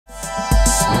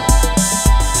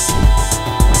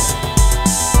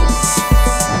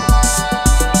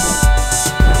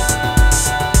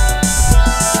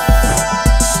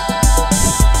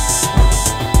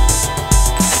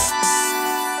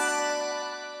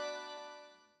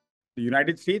The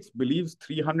United States believes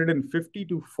 350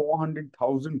 to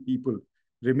 400,000 people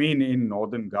remain in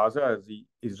northern Gaza as the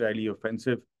Israeli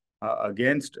offensive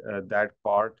against that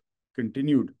part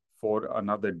continued for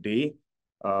another day.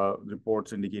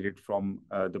 Reports indicated from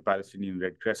the Palestinian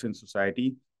Red Crescent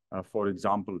Society, for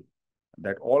example,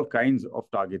 that all kinds of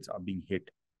targets are being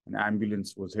hit. An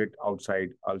ambulance was hit outside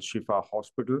Al-Shifa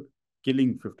hospital,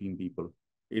 killing 15 people.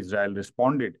 Israel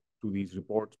responded to these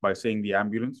reports by saying the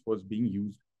ambulance was being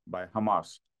used by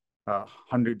Hamas.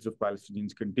 Hundreds of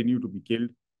Palestinians continue to be killed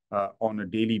on a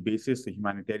daily basis. The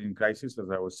humanitarian crisis,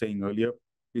 as I was saying earlier,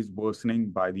 is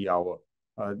worsening by the hour.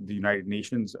 The United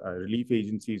Nations relief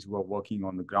agencies who are working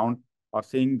on the ground are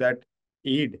saying that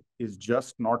aid is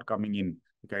just not coming in,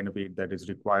 the kind of aid that is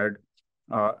required.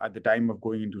 At the time of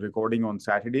going into recording on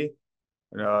Saturday,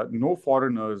 no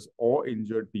foreigners or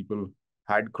injured people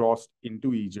had crossed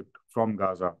into Egypt from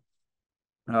Gaza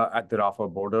at the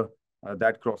Rafah border.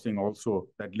 That crossing also,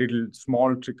 that little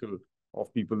small trickle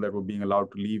of people that were being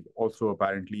allowed to leave also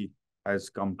apparently has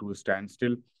come to a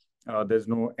standstill. There's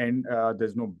no end,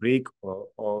 there's no break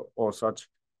or such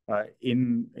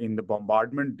in the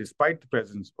bombardment, despite the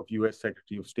presence of U.S.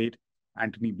 Secretary of State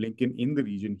Antony Blinken in the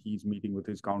region. He's meeting with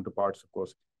his counterparts, of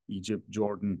course, Egypt,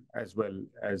 Jordan, as well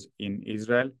as in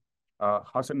Israel.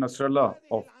 Hassan Nasrallah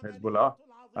of Hezbollah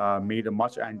made a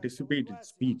much anticipated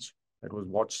speech that was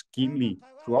watched keenly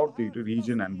throughout the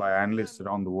region and by analysts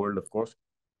around the world, of course.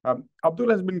 Abdul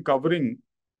has been covering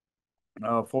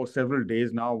for several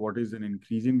days now what is an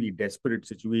increasingly desperate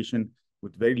situation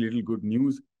with very little good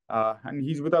news. And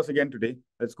he's with us again today.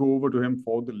 Let's go over to him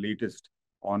for the latest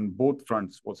on both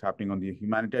fronts, what's happening on the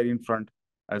humanitarian front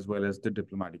as well as the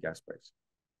diplomatic aspects.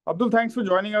 Abdul, thanks for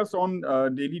joining us on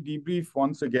Daily Debrief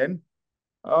once again.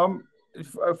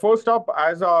 First up,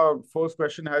 as our first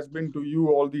question has been to you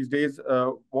all these days,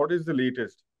 what is the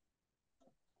latest?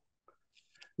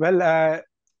 Well,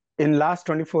 in last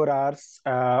 24 hours,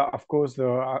 of course,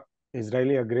 the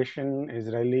Israeli aggression,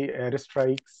 Israeli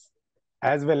airstrikes,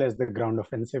 as well as the ground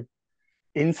offensive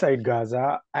inside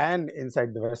Gaza and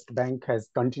inside the West Bank has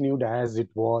continued as it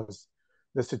was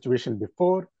the situation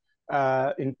before.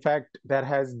 In fact, there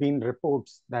has been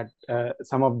reports that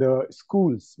some of the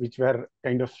schools which were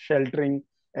kind of sheltering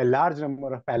a large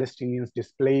number of Palestinians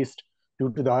displaced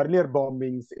due to the earlier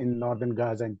bombings in northern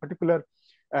Gaza in particular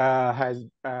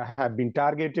have been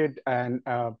targeted, and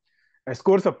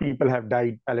scores of people have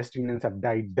died, Palestinians have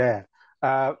died there.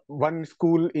 One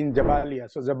school in Jabalia.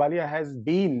 So Jabalia has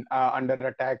been under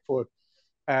attack for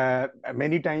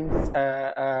many times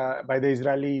by the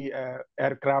Israeli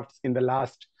aircrafts in the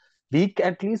last week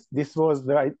at least. This was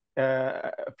the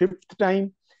fifth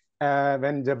time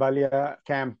when Jabalia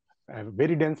camp, a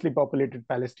very densely populated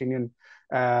Palestinian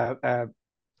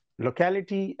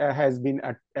locality, has been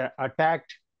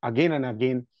attacked again and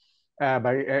again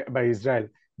by Israel.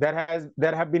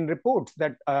 There have been reports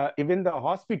that even the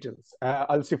hospitals,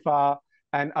 Al-Shifa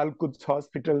and Al-Quds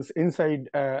hospitals inside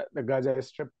the Gaza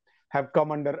Strip have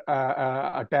come under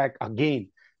attack again.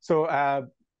 So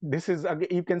this is,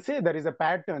 you can say there is a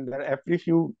pattern that every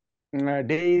few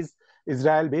days,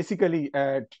 Israel basically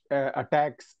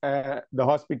attacks the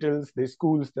hospitals, the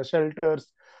schools, the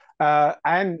shelters,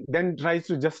 and then tries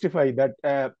to justify that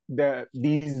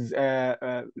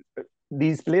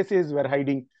these places were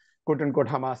hiding quote-unquote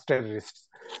Hamas terrorists.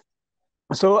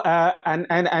 So and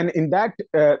in that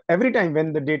every time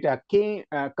when the data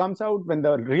comes out, when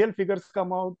the real figures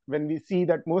come out, when we see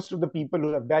that most of the people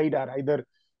who have died are either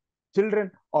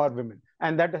children or women,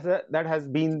 and that has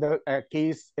been the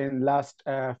case in last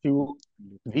few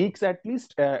weeks at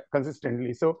least,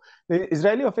 consistently. So the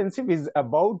Israeli offensive is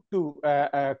about to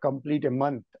complete a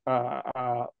month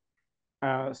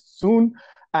soon,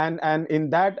 and in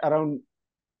that around,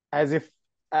 as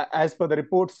per the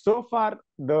reports so far,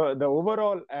 the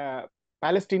overall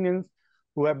Palestinians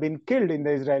who have been killed in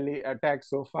the Israeli attack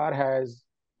so far has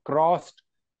crossed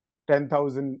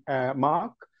 10,000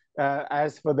 mark.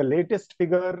 As for the latest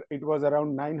figure, it was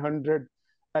around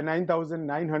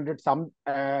 9,900. Some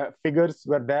figures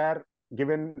were there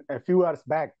given a few hours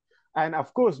back. And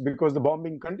of course, because the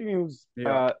bombing continues,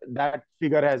 that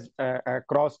figure has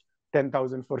crossed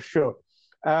 10,000 for sure.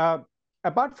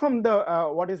 Apart from the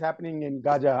what is happening in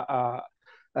Gaza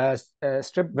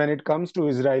Strip when it comes to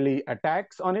Israeli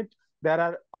attacks on it, there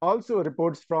are also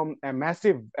reports from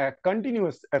massive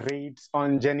continuous raids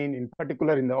on Jenin, in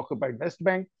particular in the occupied West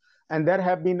Bank. And there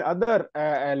have been other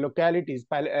localities,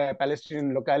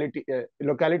 Palestinian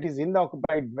localities in the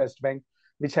occupied West Bank,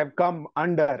 which have come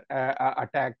under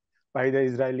attack by the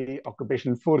Israeli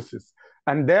occupation forces.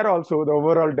 And there also, the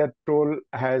overall death toll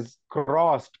has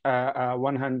crossed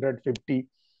 150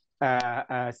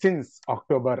 since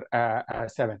October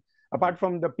 7. Apart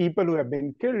from the people who have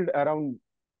been killed, around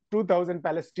 2,000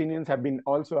 Palestinians have been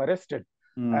also arrested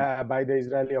by the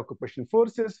Israeli occupation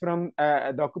forces from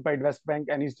the occupied West Bank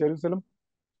and East Jerusalem.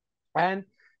 And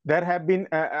there have been,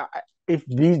 if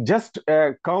we just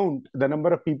count the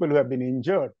number of people who have been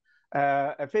injured,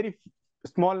 a very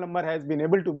small number has been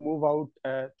able to move out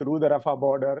through the Rafah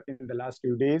border in the last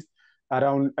few days,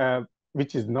 around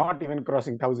which is not even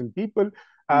crossing 1,000 people.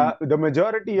 The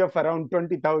majority of around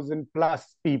 20,000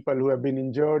 plus people who have been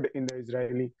injured in the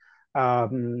Israeli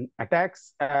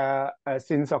attacks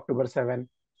since October 7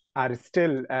 are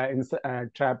still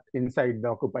trapped inside the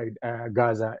occupied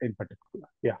Gaza in particular.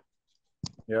 Yeah.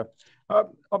 Yeah.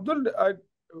 Abdul,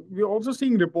 we're also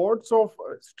seeing reports of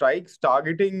strikes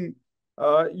targeting,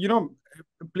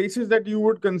 places that you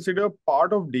would consider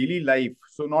part of daily life.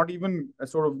 So not even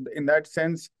sort of in that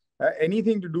sense,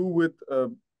 anything to do with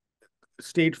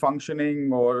state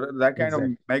functioning or that kind of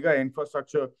mega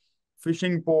infrastructure,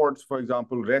 fishing ports, for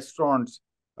example, restaurants,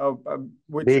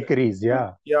 which bakeries,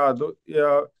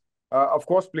 of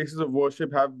course, places of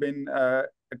worship have been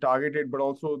targeted, but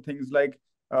also things like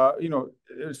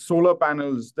solar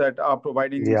panels that are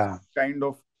providing some kind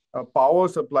of power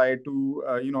supply to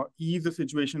ease the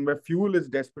situation where fuel is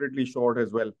desperately short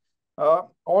as well.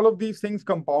 All of these things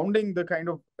compounding the kind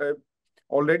of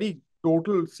already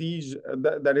total siege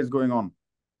that is going on.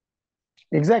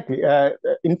 Exactly.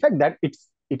 In fact,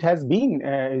 it has been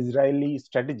Israeli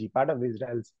strategy, part of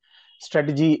Israel's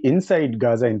strategy inside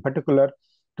Gaza in particular,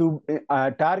 to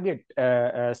target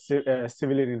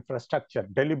civilian infrastructure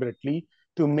deliberately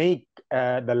to make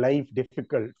the life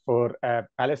difficult for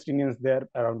Palestinians there,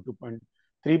 around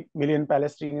 2.3 million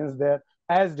Palestinians there,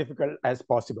 as difficult as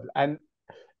possible. And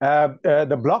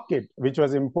the blockade, which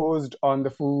was imposed on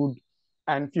the food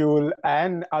and fuel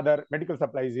and other medical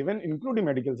supplies, even including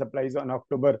medical supplies on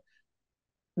October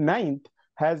 9th,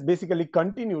 has basically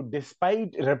continued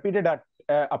despite repeated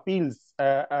appeals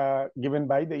given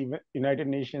by the United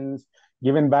Nations,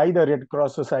 given by the Red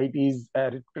Cross societies,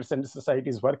 Red Crescent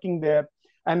societies working there,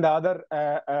 and the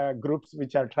other groups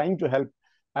which are trying to help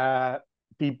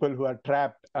people who are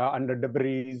trapped under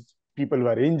debris, people who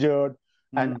are injured,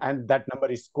 and that number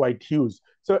is quite huge.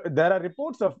 So there are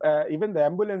reports of even the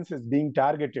ambulances being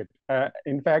targeted.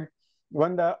 In fact,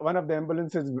 one of the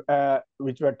ambulances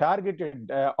which were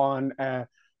targeted on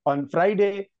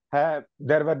Friday,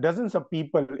 there were dozens of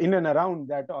people in and around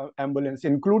that ambulance,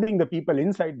 including the people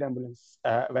inside the ambulance,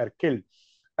 were killed.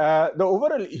 The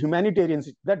overall humanitarian,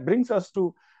 that brings us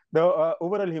to the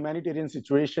overall humanitarian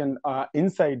situation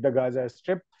inside the Gaza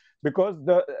Strip, because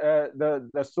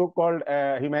the so-called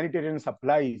humanitarian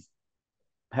supplies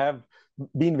have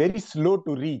been very slow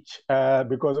to reach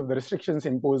because of the restrictions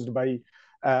imposed by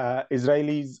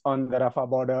Israelis on the Rafah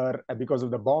border, because of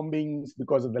the bombings,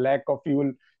 because of the lack of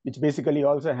fuel, which basically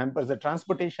also hampers the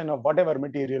transportation of whatever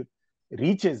material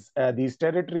reaches these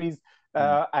territories,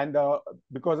 and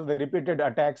because of the repeated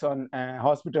attacks on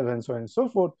hospitals and so on and so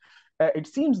forth. It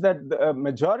seems that the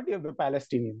majority of the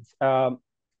Palestinians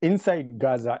inside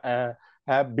Gaza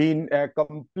have been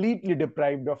completely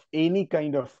deprived of any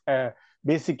kind of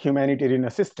basic humanitarian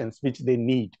assistance which they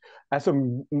need.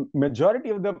 So majority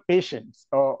of the patients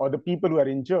or the people who are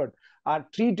injured are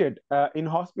treated in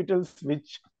hospitals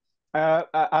which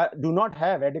do not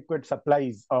have adequate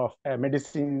supplies of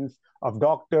medicines, of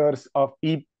doctors, of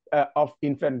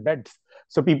infant beds.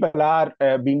 So people are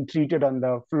being treated on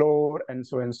the floor and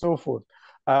so on and so forth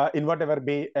in whatever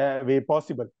way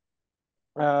possible.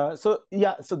 So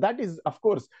that is, of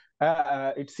course,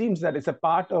 it seems that it's a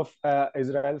part of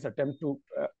Israel's attempt to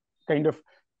kind of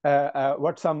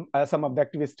what some of the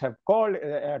activists have called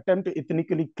attempt to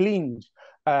ethnically cleanse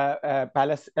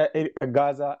Gaza,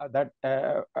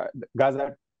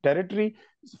 Gaza territory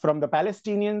from the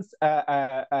Palestinians,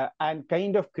 and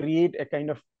kind of create a kind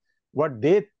of what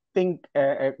they think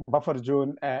a buffer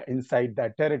zone inside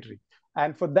that territory.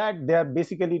 And for that, they are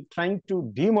basically trying to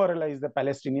demoralize the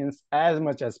Palestinians as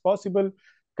much as possible,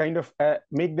 kind of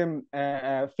make them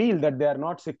feel that they are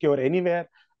not secure anywhere,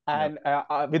 and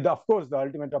with, of course, the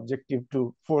ultimate objective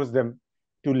to force them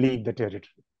to leave the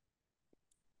territory.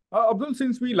 Abdul,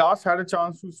 since we last had a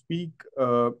chance to speak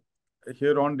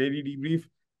here on Daily Debrief,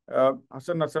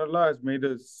 Hassan Nasrallah has made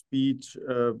a speech,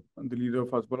 the leader of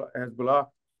Hezbollah.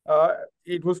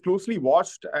 It was closely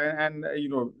watched, and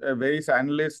various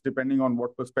analysts, depending on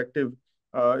what perspective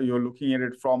you're looking at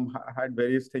it from, had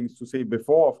various things to say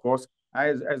before, of course,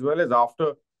 as well as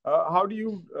after. How do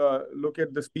you look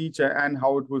at the speech and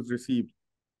how it was received?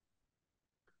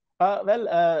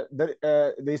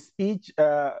 The speech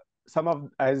some of,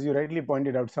 as you rightly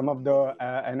pointed out, some of the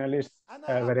analysts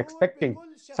were expecting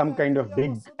some kind of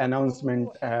big announcement,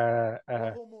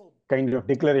 kind of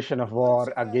declaration of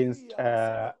war against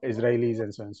Israelis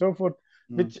and so on and so forth,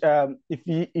 which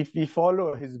if we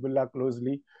follow Hezbollah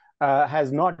closely,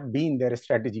 has not been their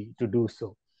strategy to do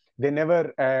so. They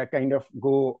never kind of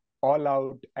go all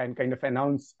out and kind of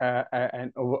announce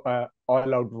an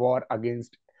all-out war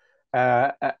against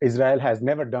Israel. Has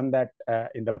never done that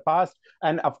in the past,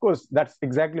 and of course that's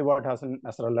exactly what Hassan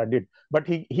Nasrallah did. But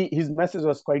his message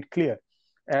was quite clear.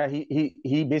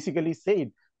 He basically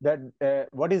said that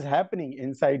what is happening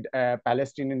inside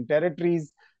Palestinian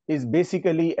territories is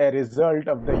basically a result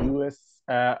of the U.S.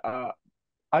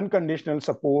 Unconditional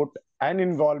support and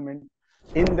involvement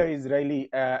in the Israeli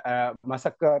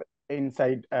massacre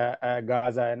inside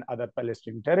Gaza and other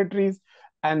Palestinian territories.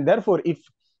 And therefore, if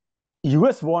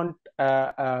US want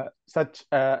such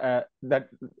that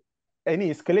any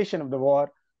escalation of the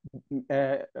war,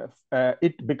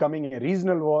 it becoming a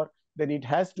regional war, then it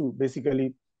has to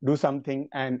basically do something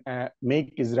and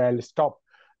make Israel stop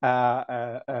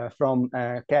from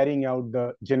carrying out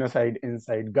the genocide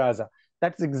inside Gaza.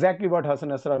 That's exactly what Hassan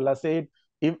Nasrallah said.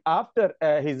 If after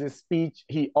his speech,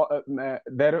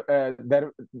 there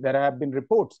have been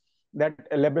reports that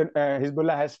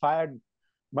Hezbollah has fired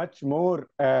much more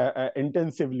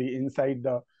intensively inside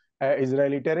the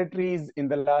Israeli territories in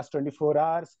the last 24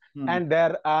 hours. And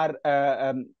there are,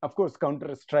 of course,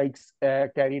 counter strikes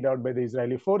carried out by the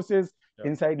Israeli forces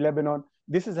inside Lebanon.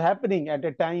 This is happening at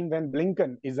a time when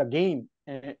Blinken is again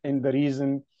in the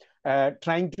region,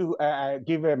 trying to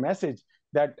give a message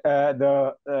that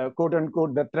the quote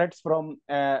unquote the threats from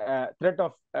threat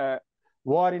of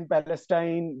war in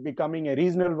Palestine becoming a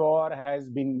regional war has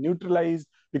been neutralized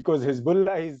because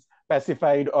Hezbollah is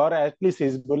pacified, or at least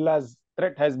Hezbollah's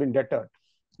threat has been deterred.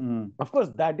 Of course,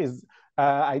 that is,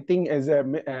 I think, is a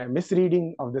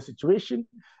misreading of the situation.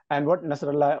 And what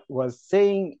Nasrallah was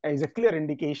saying is a clear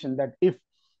indication that if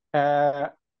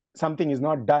something is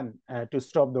not done to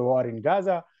stop the war in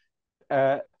Gaza,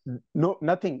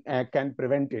 nothing can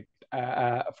prevent it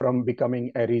from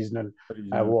becoming a regional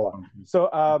war. So,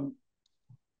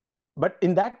 but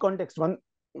in that context,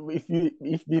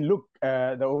 if we look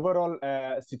the overall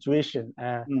situation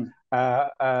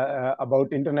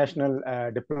about international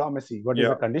diplomacy, what is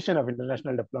the condition of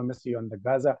international diplomacy on the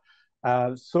Gaza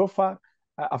so far?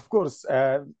 Of course,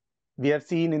 we have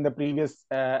seen in the previous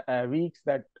weeks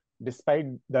that despite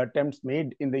the attempts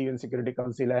made in the UN Security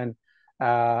Council and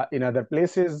in other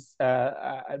places,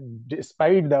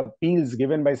 despite the appeals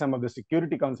given by some of the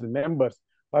Security Council members,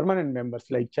 permanent members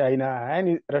like China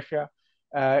and Russia,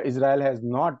 Israel has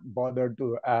not bothered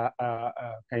to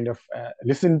kind of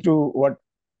listen to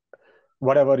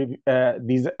whatever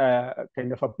these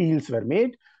kind of appeals were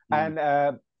made, and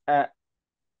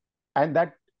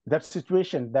that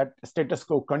situation, that status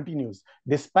quo continues,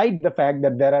 despite the fact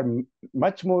that there are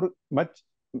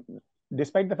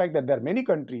despite the fact that there are many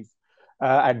countries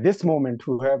at this moment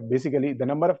who have basically, the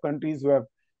number of countries who have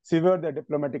severed their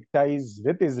diplomatic ties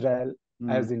with Israel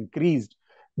has increased.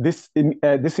 This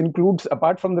includes,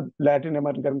 apart from the Latin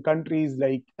American countries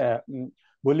like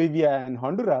Bolivia and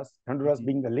Honduras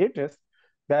being the latest,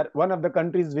 that one of the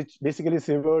countries which basically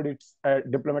severed its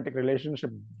diplomatic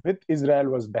relationship with Israel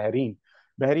was Bahrain.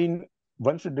 Bahrain,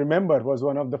 one should remember, was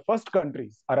one of the first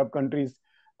countries, Arab countries,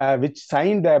 which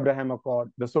signed the Abraham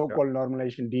Accord, the so-called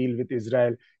normalization deal with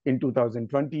Israel in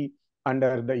 2020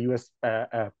 under the US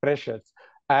pressures.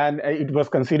 And it was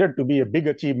considered to be a big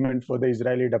achievement for the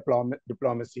Israeli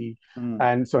diplomacy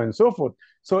and so on and so forth.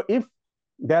 So if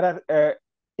there are,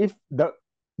 if the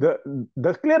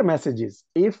clear message is,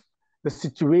 if the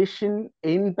situation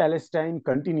in Palestine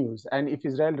continues and if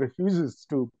Israel refuses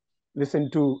to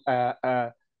listen to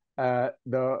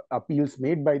the appeals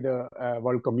made by the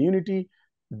world community,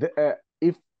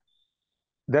 if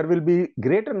there will be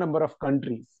greater number of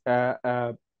countries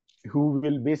who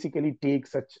will basically take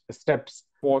such steps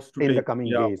in the coming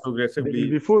days. Progressively. They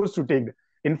will be forced to take.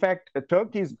 In fact,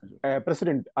 Turkey's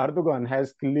President Erdogan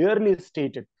has clearly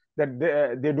stated that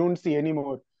they don't see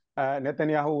anymore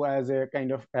Netanyahu as a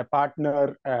kind of a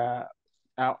partner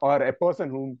or a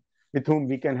person with whom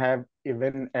we can have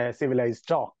even a civilized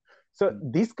talk. So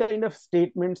these kind of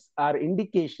statements are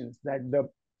indications that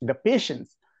the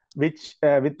patience with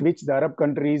which the Arab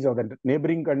countries or the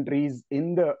neighboring countries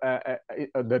in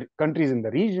the countries in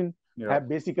the region have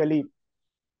basically,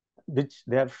 which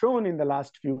they have shown in the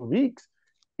last few weeks,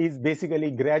 is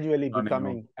basically gradually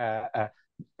becoming,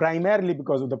 primarily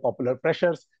because of the popular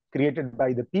pressures created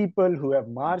by the people who have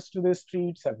marched to the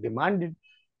streets, have demanded,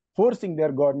 forcing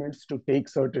their governments to take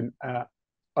certain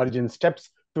urgent steps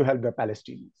to help the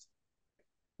Palestinians.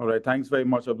 All right. Thanks very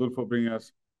much, Abdul, for bringing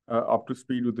us up to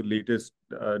speed with the latest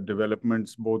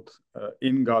developments, both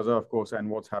in Gaza, of course, and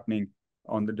what's happening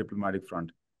on the diplomatic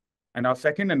front. And our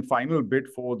second and final bit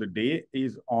for the day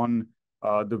is on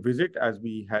the visit, as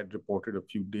we had reported a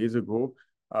few days ago,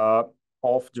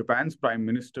 of Japan's Prime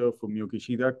Minister Fumio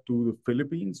Kishida to the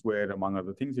Philippines, where, among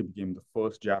other things, he became the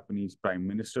first Japanese Prime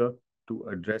Minister to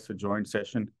address a joint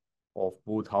session of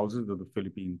both houses of the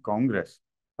Philippine Congress.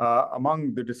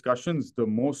 Among the discussions, the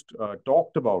most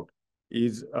talked about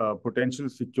is a potential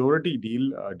security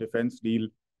deal, defense deal,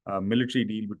 military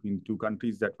deal between the two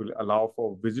countries that will allow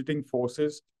for visiting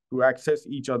forces to access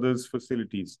each other's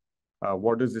facilities.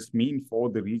 What does this mean for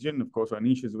the region? Of course,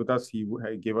 Anish is with us. He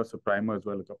gave us a primer as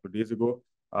well a couple of days ago.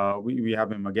 We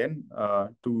have him again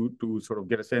to sort of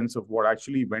get a sense of what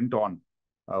actually went on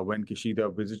when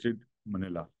Kishida visited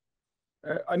Manila.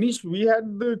 Anish, we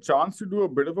had the chance to do a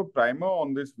bit of a primer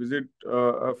on this visit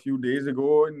a few days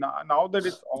ago. Now that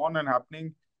it's on and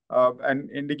happening, and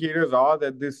indicators are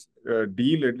that this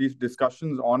deal, at least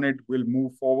discussions on it, will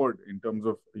move forward in terms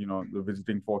of the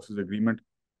visiting forces agreement.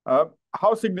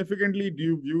 How significantly do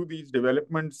you view these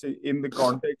developments in the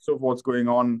context of what's going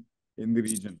on in the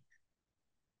region?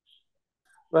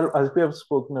 Well, as we have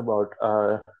spoken about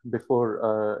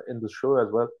before in the show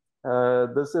as well,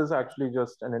 this is actually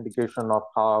just an indication of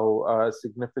how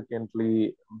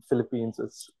significantly Philippines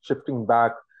is shifting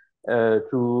back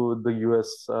to the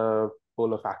US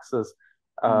pole of access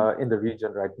in the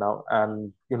region right now,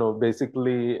 and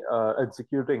basically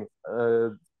executing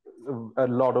a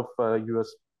lot of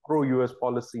US pro-US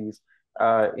policies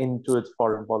into its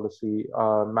foreign policy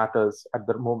matters at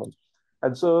the moment.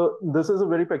 And so this is a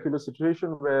very peculiar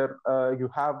situation where you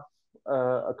have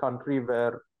a country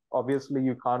where obviously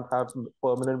you can't have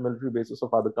permanent military bases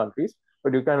of other countries,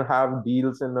 but you can have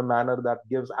deals in a manner that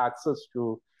gives access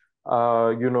to,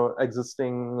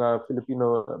 existing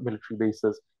Filipino military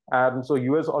bases. And so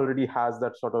US already has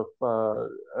that sort of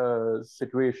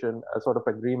situation, a sort of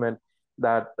agreement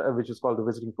that which is called the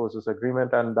Visiting Forces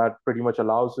Agreement, and that pretty much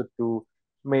allows it to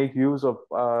make use of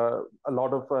a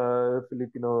lot of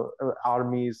Filipino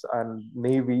armies and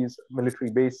navies, military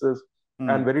bases.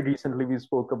 And very recently, we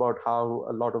spoke about how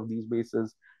a lot of these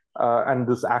bases and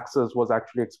this access was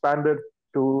actually expanded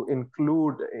to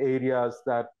include areas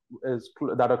that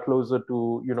are closer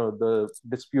to the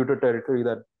disputed territory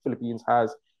that Philippines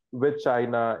has with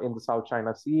China in the South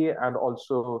China Sea, and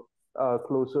also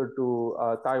closer to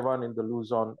Taiwan in the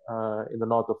Luzon in the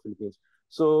north of Philippines.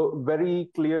 So very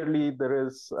clearly, there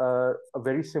is a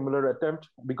very similar attempt,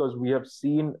 because we have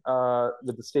seen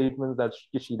with the statements that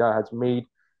Kishida has made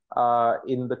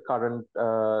in the current,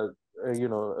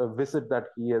 visit that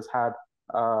he has had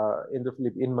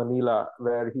in Manila,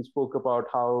 where he spoke about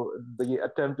how the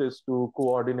attempt is to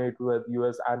coordinate with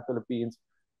US and Philippines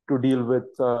to deal with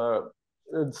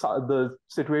the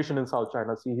situation in South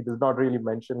China Sea. He does not really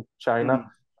mention China.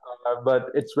 But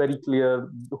it's very clear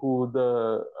who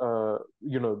the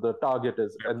target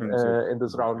is in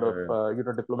this round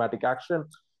of diplomatic action,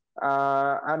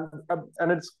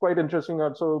 and it's quite interesting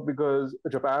also because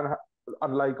Japan,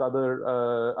 unlike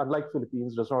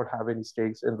Philippines, does not have any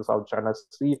stakes in the South China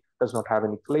Sea, does not have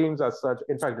any claims as such.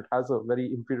 In fact, it has a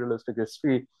very imperialistic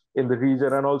history in the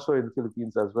region and also in the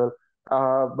Philippines as well.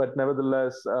 But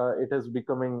nevertheless, it is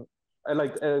becoming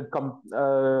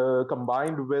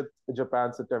combined with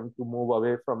Japan's attempt to move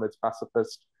away from its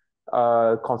pacifist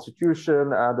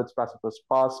constitution and its pacifist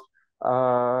past.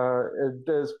 It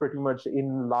is pretty much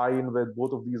in line with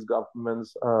both of these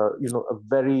governments, a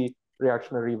very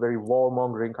reactionary, very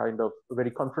warmongering kind of,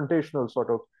 very confrontational sort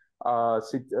of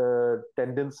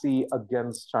tendency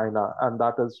against China. And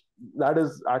that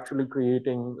is actually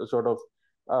creating a sort of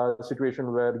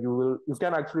situation where you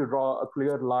can actually draw a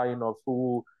clear line of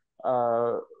who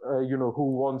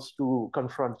wants to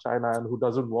confront China and who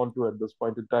doesn't want to at this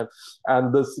point in time.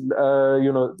 And this,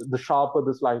 the sharper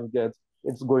this line gets,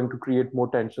 it's going to create more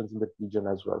tensions in the region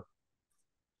as well.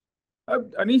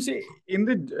 Anish, in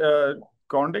the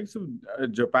context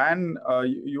of Japan,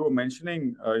 you were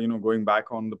mentioning, going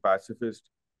back on the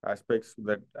pacifist aspects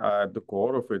that are at the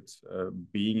core of its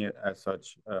being as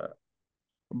such.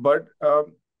 But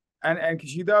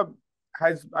Kishida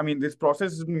has, this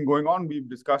process has been going on. We've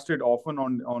discussed it often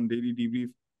on Daily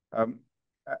Debrief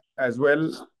as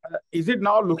well. Is it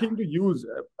now looking to use,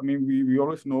 we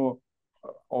always know,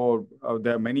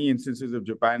 there are many instances of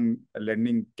Japan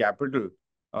lending capital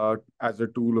as a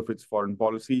tool of its foreign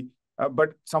policy.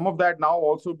 But some of that now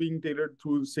also being tailored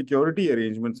through security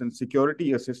arrangements and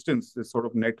security assistance, the sort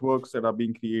of networks that are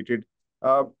being created.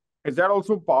 Is that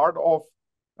also part of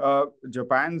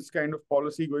Japan's kind of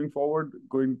policy going forward?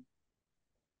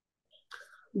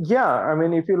 Yeah, I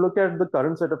mean, if you look at the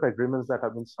current set of agreements that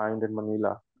have been signed in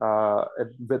Manila,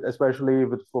 especially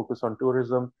with focus on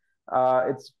tourism,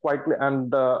 it's quite clear,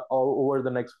 and over the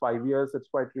next 5 years, it's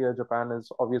quite clear Japan is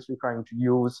obviously trying to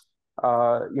use,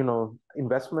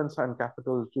 investments and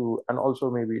capital to, and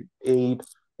also maybe aid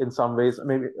in some ways,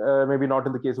 maybe not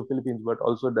in the case of Philippines, but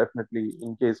also definitely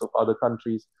in case of other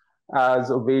countries, as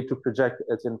a way to project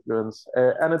its influence.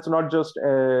 And it's not just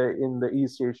in the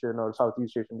East Asian or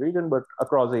Southeast Asian region, but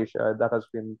across Asia. That has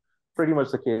been pretty much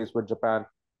the case with Japan,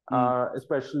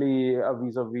 especially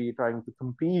vis-a-vis trying to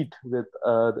compete with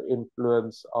the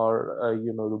influence or,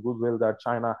 the goodwill that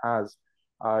China has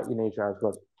in Asia as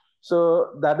well.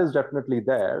 So that is definitely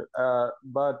there.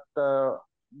 But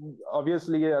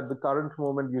obviously, at the current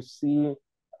moment, you see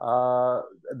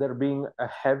there being a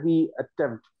heavy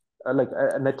attempt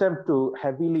an attempt to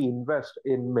heavily invest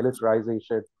in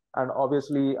militarization. And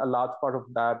obviously, a large part of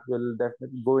that will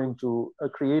definitely go into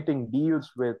creating deals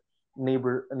with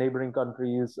neighboring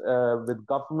countries, with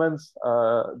governments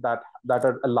that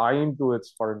are aligned to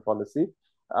its foreign policy,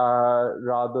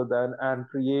 rather than and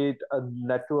create a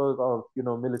network of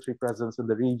military presence in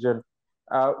the region,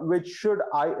 which should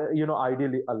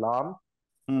ideally alarm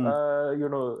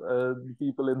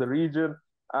people in the region.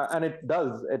 And it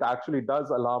actually does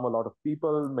alarm a lot of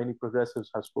people. Many progressives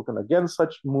have spoken against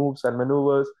such moves and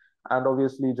maneuvers. And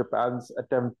obviously, Japan's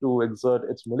attempt to exert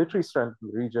its military strength in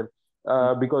the region,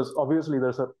 because obviously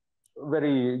there's a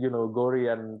very, gory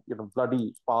and,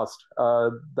 bloody past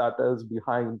that is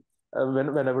behind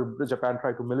whenever Japan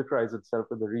tried to militarize itself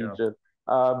in the region.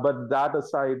 Yeah. But that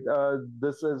aside,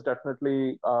 this is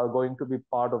definitely going to be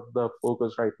part of the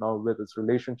focus right now with its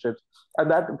relationships.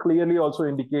 And that clearly also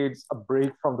indicates a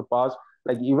break from the past.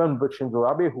 Like even with Shinzo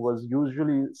Abe, who was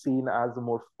usually seen as a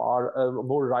more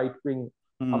right-wing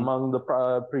among the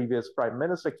previous prime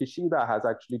minister, Kishida has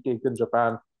actually taken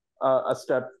Japan a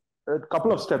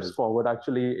couple of steps forward,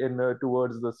 actually, in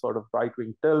towards the sort of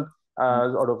right-wing tilt,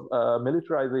 sort of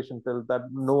militarization tilt that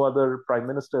no other prime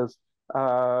ministers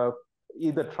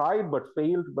either tried but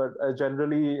failed, but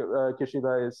generally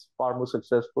Kishida is far more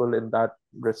successful in that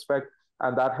respect,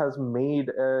 and that has made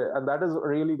and that is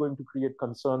really going to create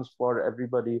concerns for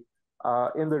everybody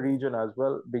in the region as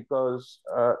well, because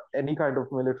any kind of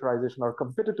militarization or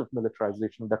competitive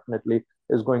militarization definitely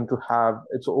is going to have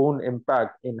its own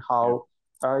impact in how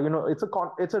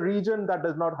it's a region that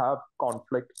does not have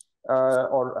conflict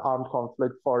or armed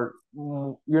conflict for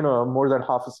more than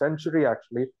half a century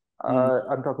actually.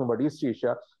 I'm talking about East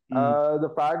Asia.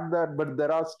 The fact that, but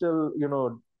there are still,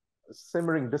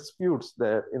 simmering disputes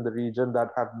there in the region that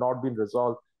have not been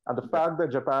resolved. And the fact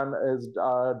that Japan is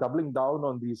doubling down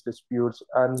on these disputes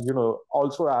and,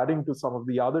 also adding to some of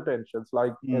the other tensions,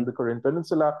 like in the Korean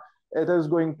Peninsula, it is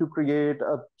going to create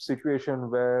a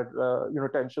situation where,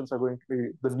 tensions are going to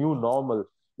be the new normal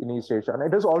in East Asia. And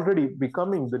it is already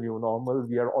becoming the new normal.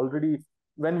 We are already,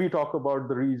 when we talk about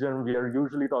the region, we are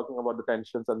usually talking about the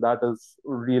tensions, and that is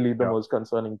really the most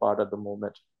concerning part at the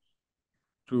moment.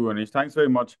 True, Anish. Thanks very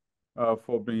much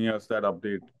for bringing us that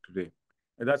update today.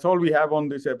 And that's all we have on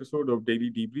this episode of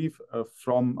Daily Debrief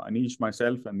from Anish,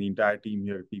 myself, and the entire team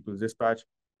here at People's Dispatch.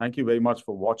 Thank you very much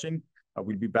for watching.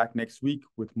 We'll be back next week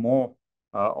with more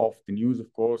of the news,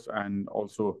 of course, and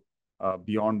also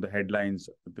beyond the headlines,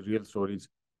 the real stories,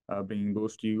 bringing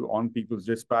those to you on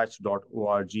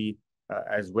peoplesdispatch.org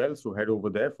as well. So head over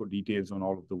there for details on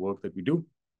all of the work that we do.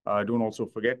 Don't also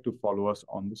forget to follow us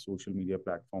on the social media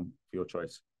platform of your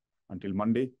choice. Until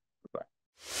Monday, goodbye.